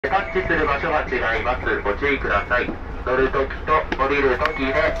タッチする場所が違います。ご注意ください。乗るときと降りるとき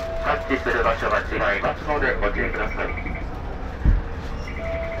でタッチする場所が違いますのでご注意ください。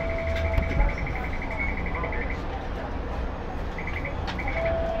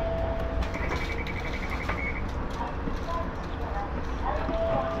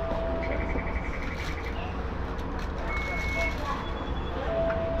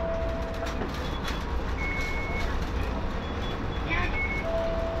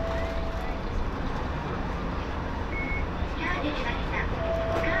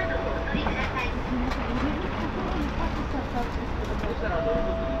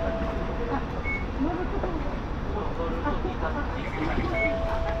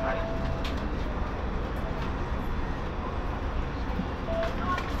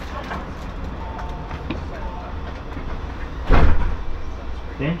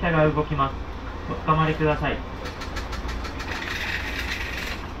電車が動きます。おつかまりください。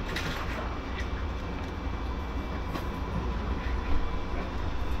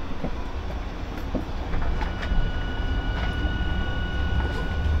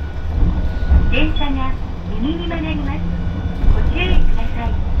電車が右に曲がります。ご注意くださ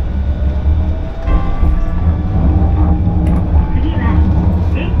い。次は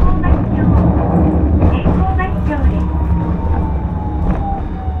電光橋町です。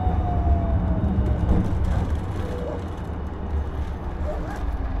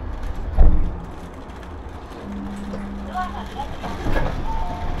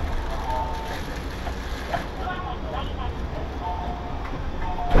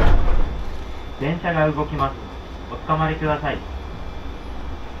電車が動きます。おつかまりください。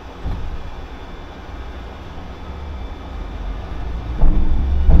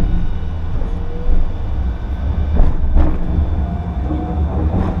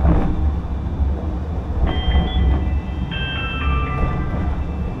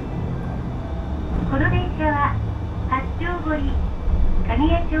この電車は八丁堀、神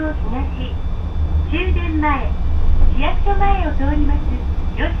谷町東、終電前、市役所前を通ります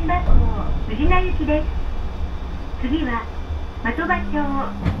広島港藤名行きです。次は的場町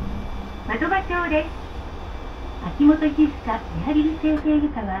です。秋元皮膚科リハビリ整形外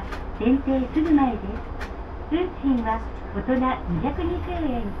科は電停すぐ前です。運賃は大人220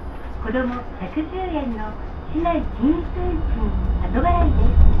円、子供110円の市内均一運賃後払いで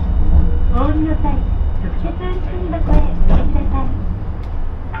す。お降りの際、直接運賃箱へお入れください。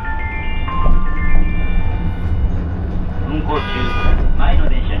運行中、前の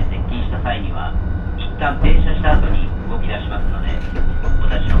電車に接近した際には一旦停車した後に動き出しますので、お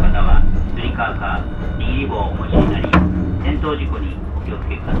立ちの方はスリカーか握り棒をお持ちになり、転倒事故にお気をつ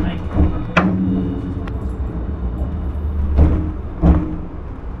けください。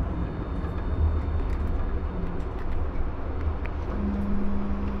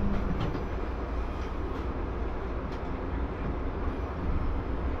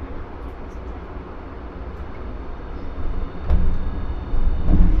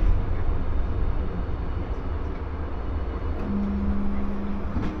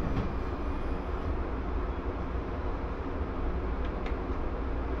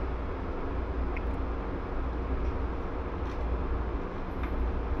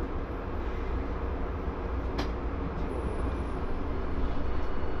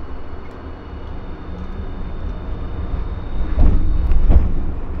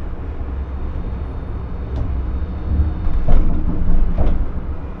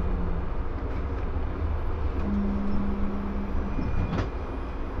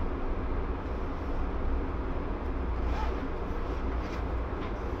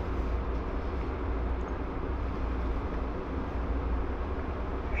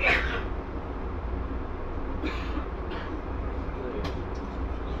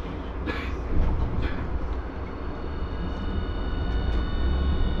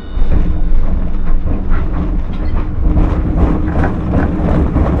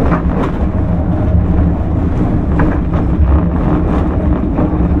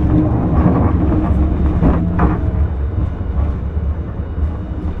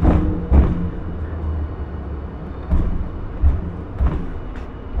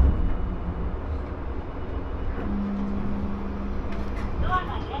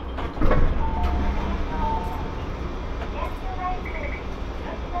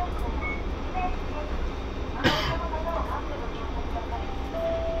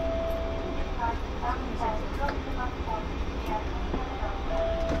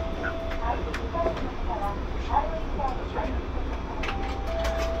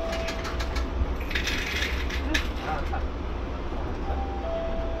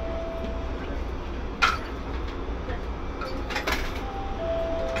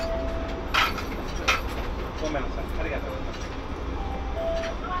めんなさい。ありがとうございます。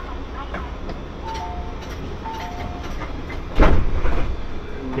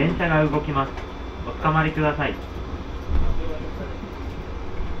電車が動きます。おつかまりください。チ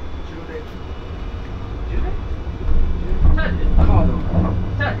ャージですか？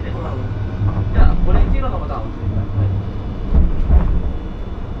チャージですか？じゃあオレンジ色のボタンを押してください。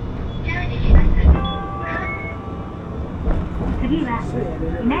チャージします。次は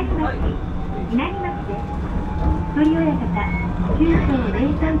稲荷町です。一人親方、中小零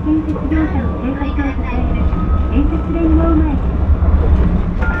細建設業者の生活を支える建設連合前です。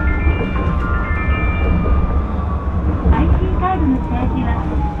IC カードのチャージは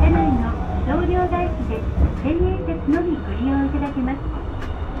車内の送料代金で1000円札のみご利用いただけます。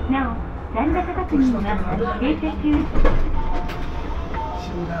なお、残高確認は停車中。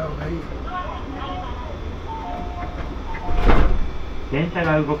電車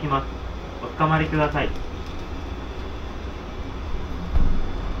が動きます。おつかまりください。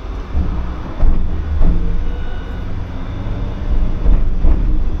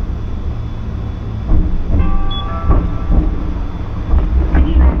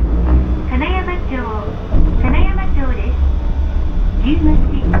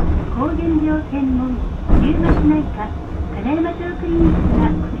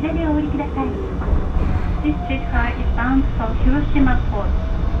This streetcar is bound for Hiroshima Port.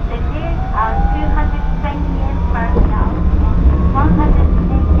 The fares are 220 yen per hour and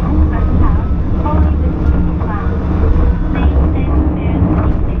 110 yen per hour, only with streetcar. Please save fares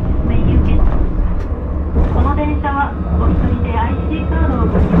in may you get. この電車はお一人で IC カードを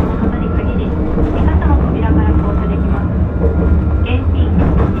ご利用の方に限り、2か所の扉から降車できます。現金、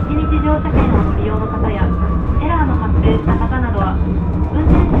1日乗車券をご利用の方や、エラーの発生した方などは、運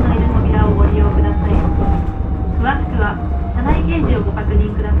転手のいる扉をご利用ください。詳しくは車内掲示をご確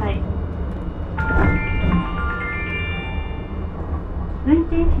認ください。運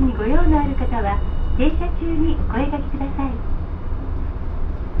転手にご用のある方は停車中に声掛けください。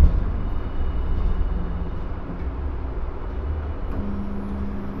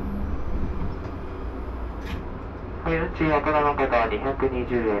運賃大人の方は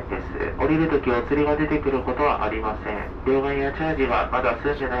220円です。降りるときお釣りが出てくることはありません。両替やチャージがまだ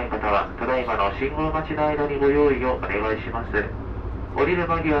済んでない方は、ただいまの信号待ちの間にご用意をお願いします。降りる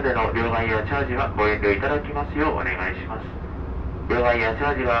間際での両替やチャージはご遠慮いただきますようお願いします。両替やチ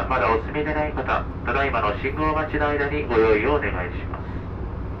ャージがまだお済みでない方、ただいまの信号待ちの間にご用意をお願いします。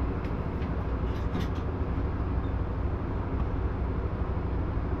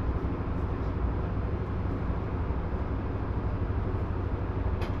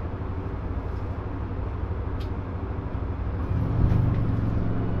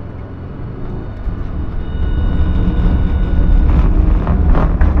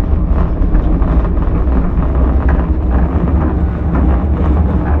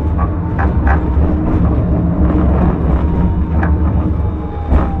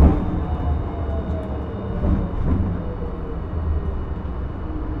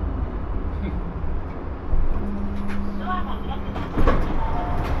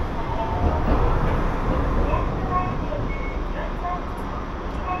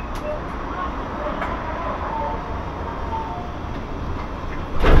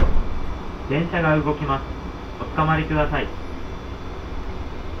電車が動きます。おつかまりください。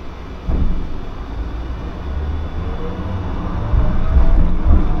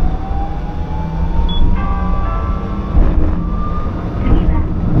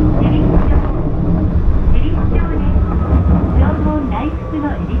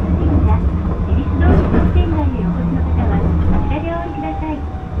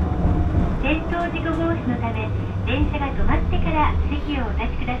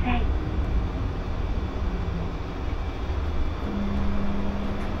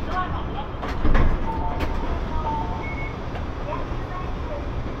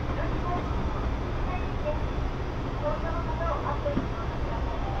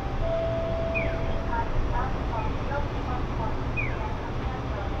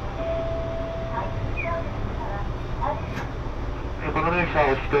この電車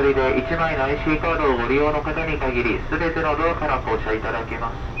はお一人で1枚の IC カードをご利用の方に限り、すべてのドアから降車いただけ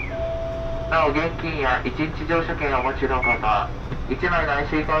ます。なお、現金や1日乗車券をお持ちの方、1枚の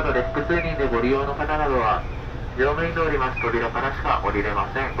IC カードで複数人でご利用の方などは、乗務員でおります扉からしか降りれ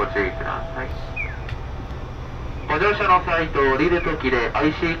ません。ご注意ください。ご乗車の際と降りるときで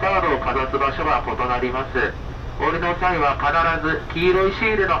IC カードをかざす場所が異なります。お降りの際は必ず黄色いシ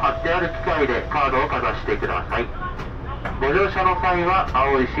ールの貼ってある機械でカードをかざしてください。ご乗車の際は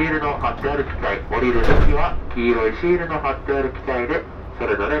青いシールの貼ってある機械、降りるときは黄色いシールの貼ってある機械でそ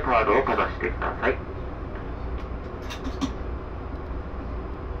れぞれカードをかざしてください。ます。